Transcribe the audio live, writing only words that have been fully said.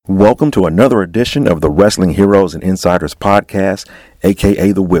Welcome to another edition of the Wrestling Heroes and Insiders podcast,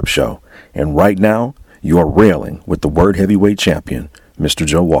 aka The Whip Show. And right now, you are railing with the World Heavyweight Champion, Mr.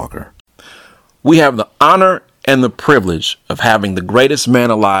 Joe Walker. We have the honor and the privilege of having the greatest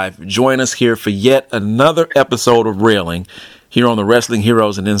man alive join us here for yet another episode of Railing here on the Wrestling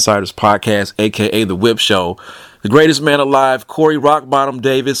Heroes and Insiders podcast, aka The Whip Show. The greatest man alive, Corey Rockbottom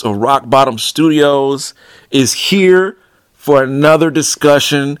Davis of Rock Bottom Studios, is here for another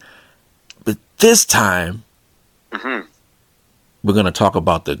discussion, but this time, we're going to talk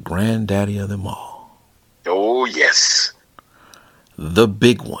about the granddaddy of them all. Oh, yes. The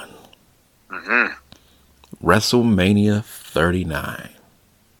big one. WrestleMania 39.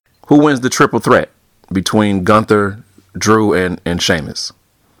 Who wins the triple threat between Gunther, Drew, and Sheamus?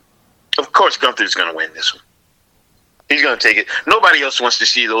 Of course, Gunther's going to win this one. He's going to take it. Nobody else wants to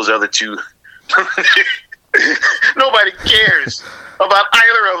see those other two. Nobody cares about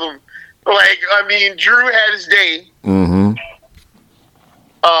either of them. Like, I mean, Drew had his day.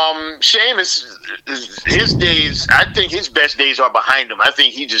 Sheamus, his days, I think his best days are behind him. I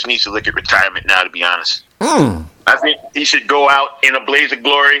think he just needs to look at retirement now, to be honest. I think he should go out in a blaze of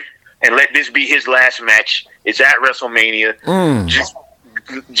glory and let this be his last match. It's at WrestleMania.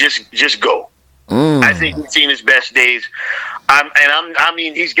 Just go. I think he's seen his best days. I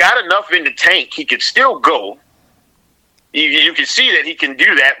mean, he's got enough in the tank. He could still go. You can see that he can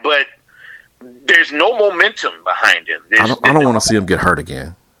do that, but there's no momentum behind him. I don't want to see him get hurt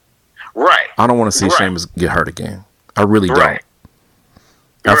again. Right. I don't want to see Sheamus get hurt again. I really don't. Right.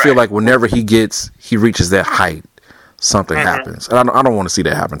 I feel like whenever he reaches that height, something happens. And I don't want to see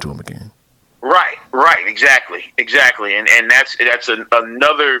that happen to him again. Right. Exactly. And that's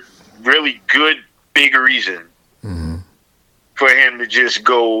another really good, big reason for him to just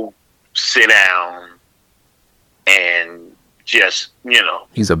go sit down and just,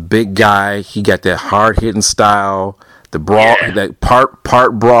 He's a big guy. He got that hard-hitting style, the brawl, that part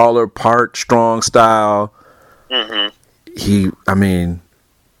brawler, part strong style.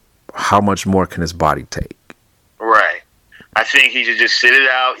 How much more can his body take? Right. I think he should just sit it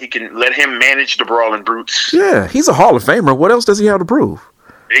out. He can let him manage the Brawling Brutes. Yeah, he's a Hall of Famer. What else does he have to prove?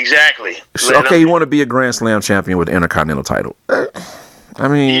 Exactly. Okay, you want to be a Grand Slam champion with the Intercontinental title.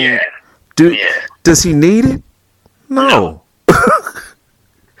 Does he need it? No.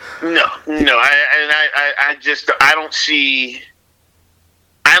 No. I don't see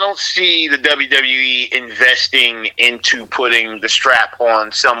the WWE investing into putting the strap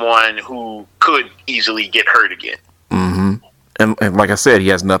on someone who could easily get hurt again. And like I said, he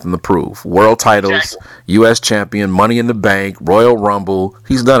has nothing to prove. World titles, U.S. champion, Money in the Bank, Royal Rumble.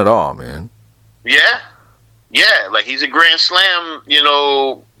 He's done it all, man. Yeah. Like he's a Grand Slam,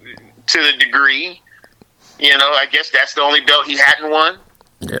 to the degree. I guess that's the only belt he hadn't won.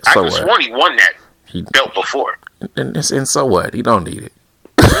 Yeah, I could have sworn he won that belt before. And so what? He don't need it.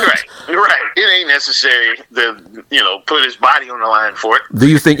 Right. It ain't necessary to, put his body on the line for it. Do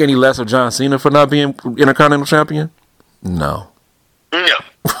you think any less of John Cena for not being Intercontinental champion? No. No,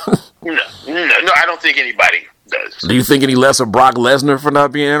 I don't think anybody does. Do you think any less of Brock Lesnar for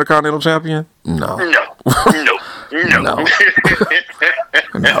not being Intercontinental champion? No. No.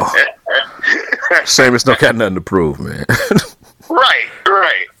 Sheamus don't got nothing to prove, man. Right.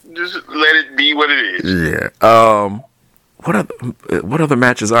 Just let it be what it is. Yeah. What other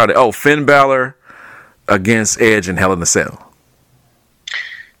matches are there? Oh, Finn Balor against Edge in Hell in a Cell.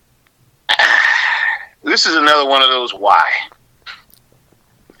 This is another one of those why.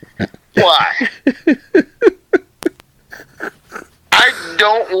 Why? I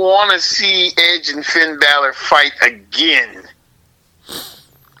don't want to see Edge and Finn Balor fight again.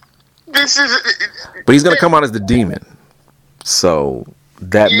 But he's going to come out as the Demon. So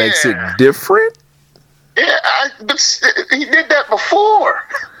that makes it different? Yeah, but he did that before.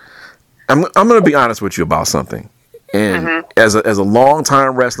 I'm going to be honest with you about something. And as a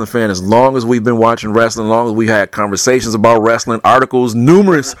long-time wrestling fan, as long as we've been watching wrestling, as long as we've had conversations about wrestling,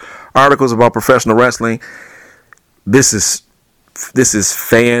 numerous articles about professional wrestling, this is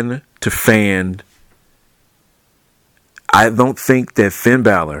fan to fan. I don't think that Finn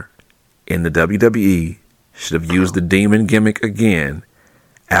Balor in the WWE should have used the Demon gimmick again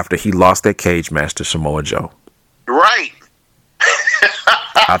after he lost that cage match to Samoa Joe. Right.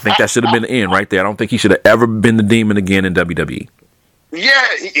 I think that should have been the end right there. I don't think he should have ever been the Demon again in WWE. Yeah,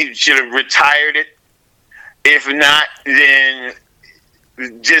 he should have retired it. If not, then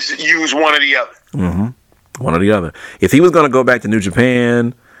just use one or the other. One or the other. If he was going to go back to New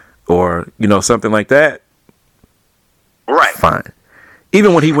Japan or, something like that, right? Fine.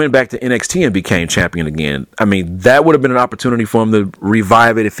 even when he went back to NXT and became champion again, I mean, that would have been an opportunity for him to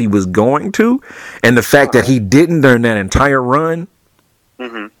revive it if he was going to. And the fact that he didn't during that entire run,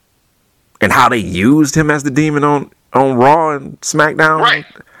 and how they used him as the demon on Raw and SmackDown, right?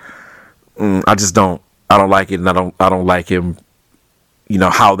 I don't like it, and I don't like him. You know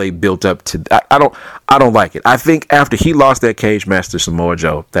how they built up to. I don't like it. I think after he lost that cage match to Samoa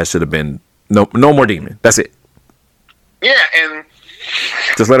Joe, that should have been no more demon. That's it. Yeah, and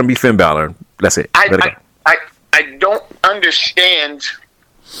just let him be Finn Balor. That's it. I don't understand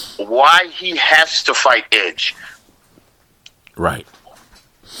why he has to fight Edge. Right.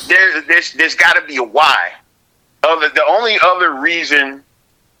 There's got to be a why. The only other reason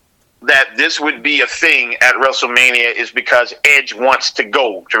that this would be a thing at WrestleMania is because Edge wants to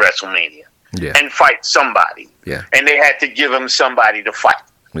go to WrestleMania and fight somebody. Yeah. And they had to give him somebody to fight.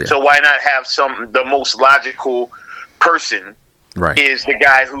 Yeah. So why not have the most logical person is the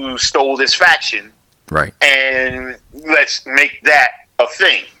guy who stole this faction. Right. And let's make that a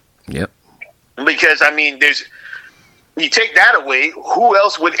thing. Yep. Because, I mean, you take that away, who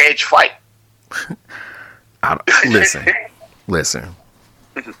else would Edge fight? Listen.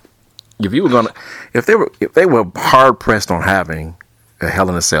 If they were hard pressed on having a Hell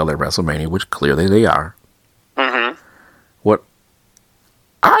in a Cell at WrestleMania, which clearly they are, what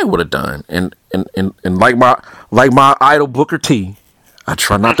I would have done, and like my idol Booker T, I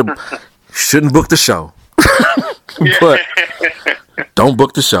try not to shouldn't book the show, but don't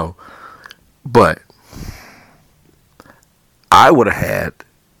book the show. But I would have had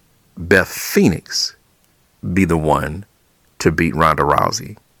Beth Phoenix be the one to beat Ronda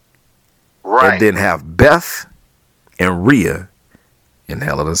Rousey. Right. And then have Beth and Rhea in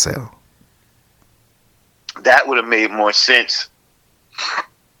Hell in a Cell. That would have made more sense.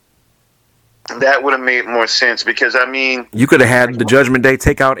 Because, I mean... You could have had the Judgment Day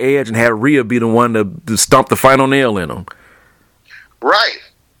take out Edge and had Rhea be the one to stomp the final nail in him. Right.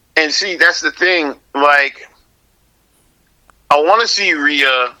 And see, that's the thing. Like, I want to see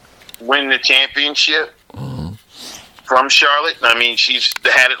Rhea win the championship. From Charlotte. I mean, she's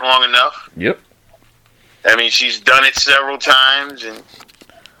had it long enough. Yep. I mean, she's done it several times, and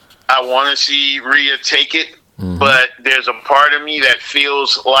I want to see Rhea take it. But there's a part of me that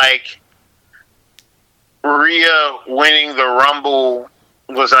feels like Rhea winning the Rumble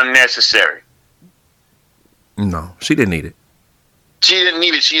was unnecessary. No, she didn't need it. She didn't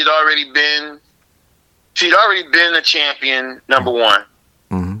need it. She'd already been a champion, number one.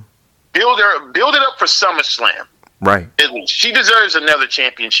 Build it up for SummerSlam. Right. At least she deserves another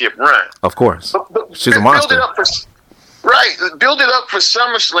championship run. Of course. But she's a monster. Build it up for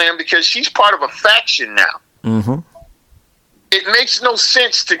SummerSlam because she's part of a faction now. It makes no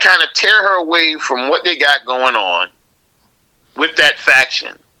sense to kind of tear her away from what they got going on with that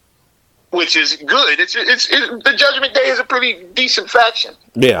faction, which is good. It's the Judgment Day is a pretty decent faction.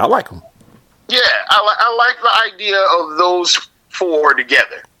 Yeah, I like them. Yeah, I like the idea of those four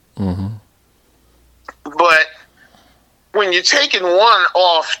together. But when you're taking one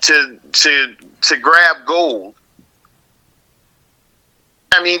off to grab gold,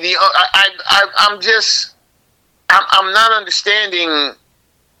 I mean, I'm not understanding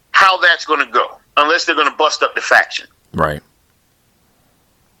how that's going to go unless they're going to bust up the faction, right?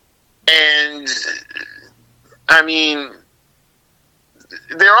 And I mean,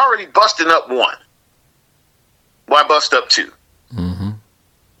 they're already busting up one. Why bust up two?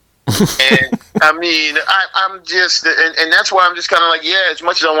 And I mean, I'm just, and that's why I'm just kind of like, yeah, as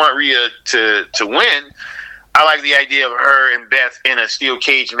much as I want Rhea to win, I like the idea of her and Beth in a steel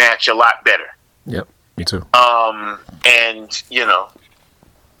cage match a lot better. Yep, me too. And you know,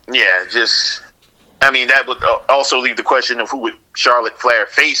 yeah, just, I mean, that would also leave the question of who would Charlotte Flair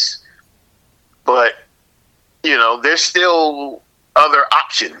face, but you know, there's still other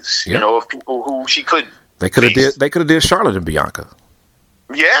options. Yep. You know, of people who she could. They could have did Charlotte and Bianca.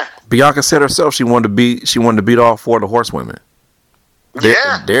 Yeah, Bianca said herself she wanted to beat all four of the horsewomen.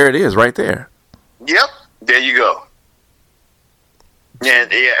 There it is, right there. Yep, there you go.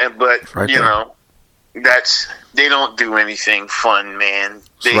 But right, you know, they don't do anything fun, man.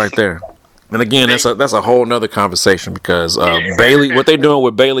 Right there. And again, that's a whole nother conversation because Bayley, what they're doing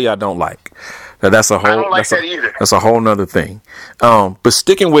with Bayley, I don't like. That's a whole. I don't like that either. That's a whole nother thing. But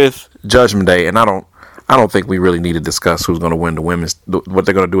sticking with Judgment Day, and I don't think we really need to discuss who's going to win what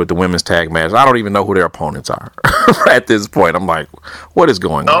they're going to do with the women's tag match. I don't even know who their opponents are at this point. I'm like, what is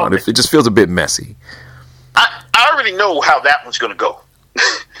going on? It just feels a bit messy. I already know how that one's going to go.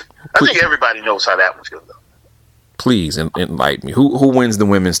 I think everybody knows how that one's going to go. Please enlighten me. Who wins the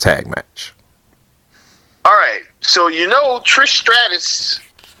women's tag match? All right. So Trish Stratus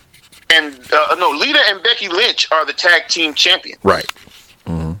and Lita and Becky Lynch are the tag team champions. Right.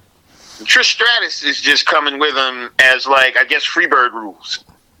 Mm-hmm. Trish Stratus is just coming with them as, like, I guess, Freebird rules.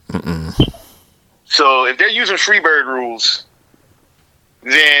 Mm-mm. So if they're using Freebird rules,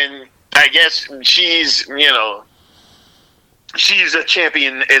 then I guess she's a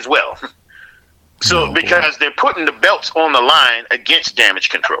champion as well. So because they're putting the belts on the line against Damage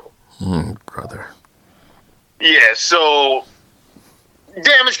Control. Brother. Yeah, so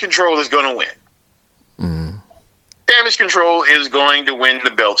Damage Control is going to win. Damage Control is going to win the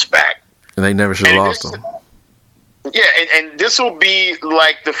belts back. And they never should have lost them. Yeah, and this will be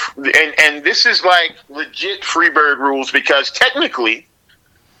like and this is like legit Freebird rules, because technically,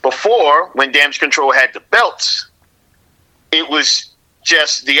 before, when Damage Control had the belts, it was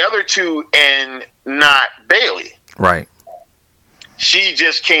just the other two and not Bayley. Right. She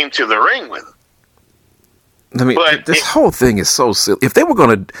just came to the ring with them. I mean, this whole thing is so silly. If they were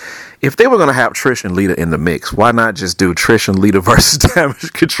gonna have Trish and Lita in the mix, why not just do Trish and Lita versus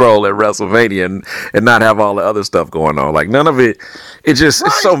Damage Control at WrestleMania and not have all the other stuff going on? Like, none of it. It's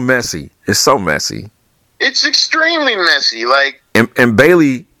so messy. It's so messy. It's extremely messy. Like, and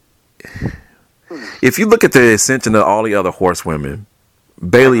Bayley. If you look at the ascension of all the other horsewomen,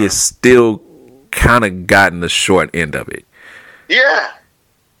 Bayley is still kind of gotten the short end of it. Yeah.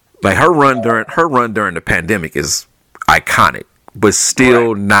 Like, her run during the pandemic is iconic, but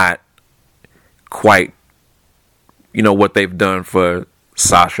still not quite, what they've done for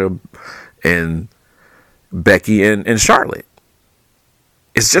Sasha and Becky and Charlotte.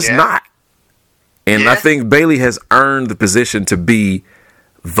 It's just not. And I think Bayley has earned the position to be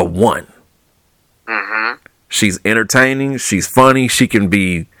the one. Mm-hmm. She's entertaining. She's funny. She can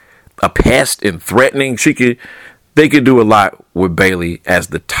be a pest and threatening. They could do a lot with Bayley as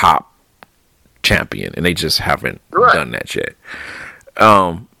the top champion, and they just haven't done that yet.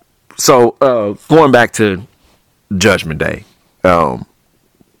 So going back to Judgment Day, the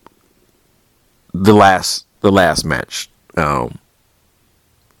last match,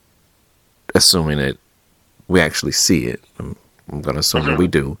 assuming that we actually see it, I'm going to assume that we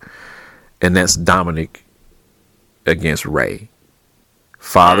do, and that's Dominic against Ray,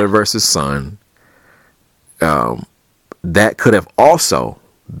 father versus son. That could have also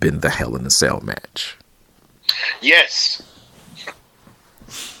been the Hell in a Cell match. Yes.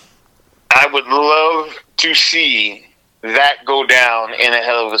 I would love to see that go down in a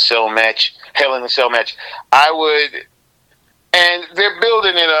Hell in a Cell match. I would, and they're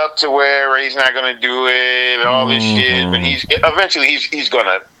building it up to where Ray's not going to do it and all this shit, but he's going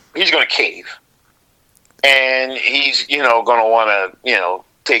to cave. And he's, going to want to,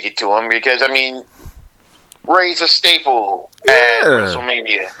 take it to him, because, I mean, Ray's a staple at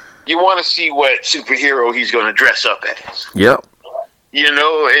WrestleMania. You want to see what superhero he's going to dress up as. Yep.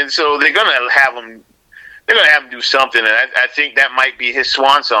 And so they're going to have him. They're going to have him do something, and I think that might be his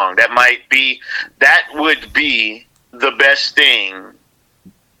swan song. That would be the best thing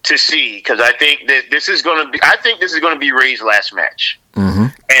to see, because I think that this is going to be Ray's last match,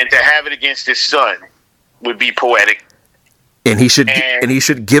 and to have it against his son would be poetic. And he should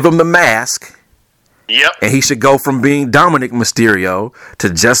give him the mask. Yep. And he should go from being Dominic Mysterio to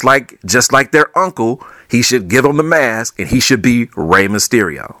just like their uncle. He should give him the mask, and he should be Rey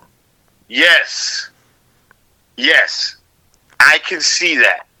Mysterio. Yes. I can see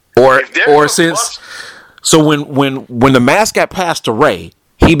that. So when the mask got passed to Rey,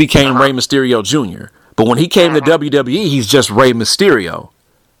 he became Rey Mysterio Jr. But when he came to WWE, he's just Rey Mysterio.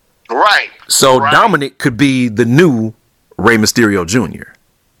 Right. So Dominic could be the new Rey Mysterio Jr.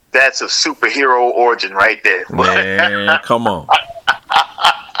 That's a superhero origin right there. Man, come on.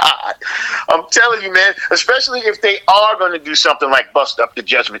 I'm telling you, man, especially if they are going to do something like bust up the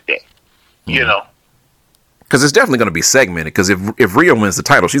Judgment Day, Because it's definitely going to be segmented, because if Rhea wins the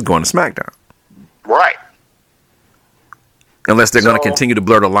title, she's going to SmackDown. Right. Unless they're going to continue to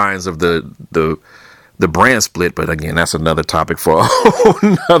blur the lines of the brand split, but again, that's another topic for a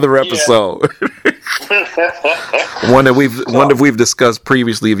whole nother episode. One that we've discussed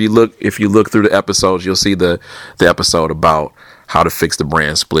previously. If you look through the episodes, you'll see the episode about how to fix the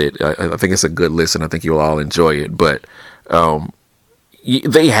brand split. I think it's a good listen. I think you'll all enjoy it. But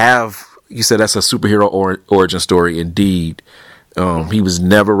they have. You said that's a superhero origin story, indeed. He was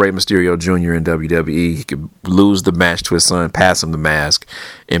never Rey Mysterio Jr. in WWE. He could lose the match to his son, pass him the mask,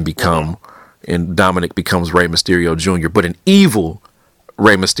 and become. And Dominic becomes Rey Mysterio Jr., but an evil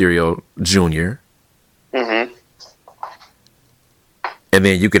Rey Mysterio Jr. Mm-hmm. And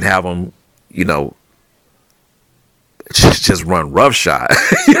then you could have him, just run roughshod.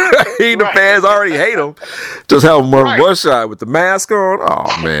 The fans already hate him. Just have him run roughshod with the mask on.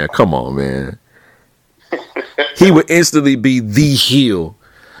 Oh man, come on, man. He would instantly be the heel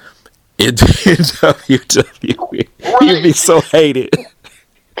in WWE. He would be so hated.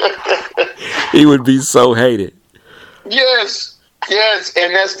 He would be so hated. Yes,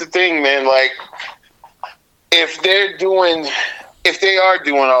 and that's the thing, man. Like, if they are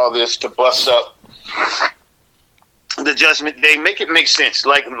doing all this to bust up the Judgment Day, make it make sense.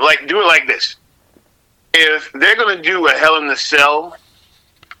 Like do it like this. If they're gonna do a Hell in the Cell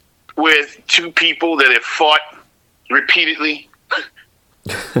with two people that have fought repeatedly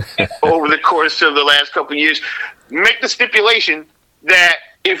over the course of the last couple of years, make the stipulation that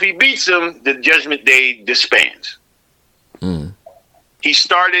if he beats them, the Judgment Day disbands. He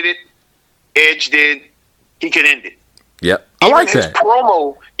started it. Edge did. He could end it. Yep. I like that.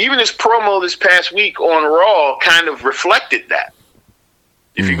 Even his promo this past week on Raw kind of reflected that.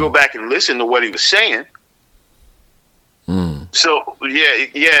 If you go back and listen to what he was saying. So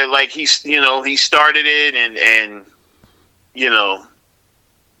yeah, like he started it and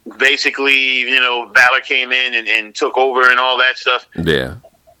basically, Balor came in and took over and all that stuff. Yeah.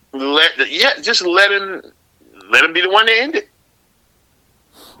 Just let him be the one to end it.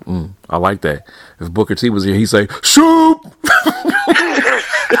 I like that. If Booker T was here, he'd say, "Shoot!"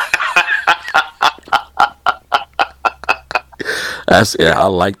 I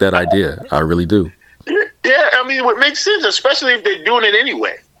like that idea. I really do. Yeah, I mean, it makes sense, especially if they're doing it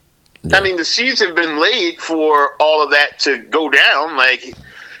anyway. Yeah. I mean, the seeds have been laid for all of that to go down. Like,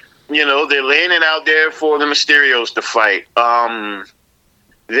 they're laying it out there for the Mysterios to fight.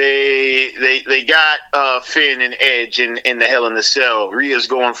 They got Finn and Edge in the Hell in the Cell. Rhea's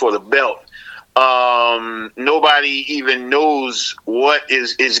going for the belt. Nobody even knows what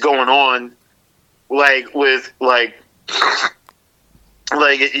is going on.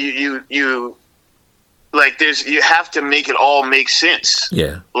 You have to make it all make sense.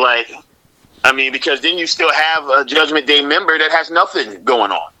 Yeah. Because then you still have a Judgment Day member that has nothing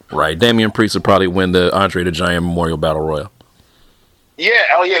going on. Right. Damian Priest will probably win the Andre the Giant Memorial Battle Royal. Yeah.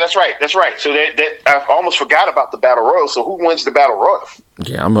 Oh, yeah. That's right. So that I almost forgot about the Battle Royal. So who wins the Battle Royal?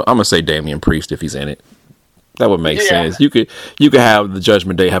 Yeah, I'm gonna say Damian Priest if he's in it. That would make sense. You could have the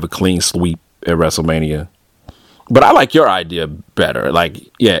Judgment Day have a clean sweep at WrestleMania. But I like your idea better.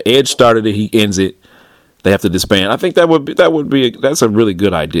 Edge started it, he ends it. They have to disband. I think that's a really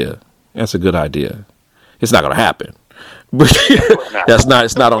good idea. That's a good idea. It's not going to happen. But it's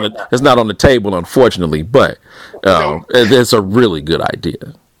not on the table, unfortunately. But it's a really good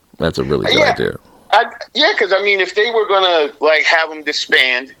idea. That's a really good idea. Because if they were going to have them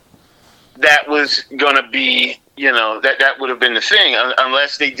disband, that was going to be that would have been the thing.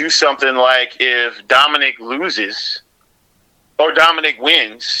 Unless they do something like if Dominic loses or Dominic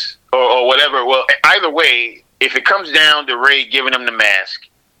wins or whatever. Well, either way, if it comes down to Ray giving him the mask,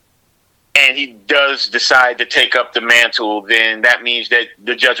 and he does decide to take up the mantle, then that means that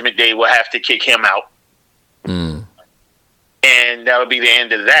the Judgment Day will have to kick him out. And that'll be the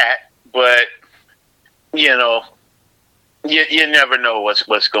end of that. But, you never know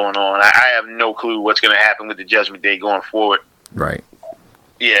what's going on. I have no clue what's going to happen with the Judgment Day going forward. Right.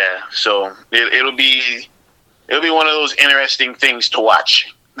 Yeah, so it'll be one of those interesting things to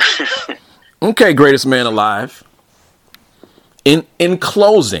watch. Okay, greatest man alive. In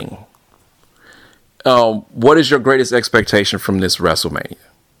closing, what is your greatest expectation from this WrestleMania?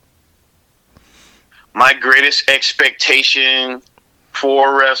 My greatest expectation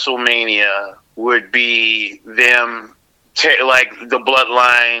for WrestleMania would be them, the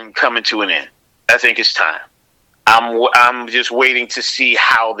bloodline coming to an end. I think it's time. I'm just waiting to see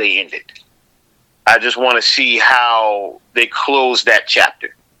how they end it. I just want to see how they close that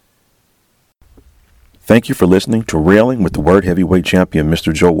chapter. Thank you for listening to Railing with the World Heavyweight Champion,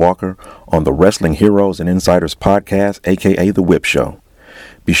 Mr. Joe Walker, on the Wrestling Heroes and Insiders podcast, a.k.a. The Whip Show.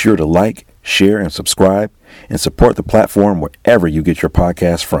 Be sure to like, share, and subscribe, and support the platform wherever you get your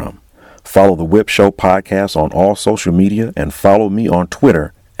podcasts from. Follow The Whip Show podcast on all social media, and follow me on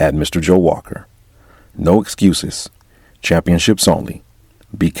Twitter at Mr. Joe Walker. No excuses. Championships only.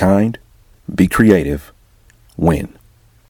 Be kind, be creative, win.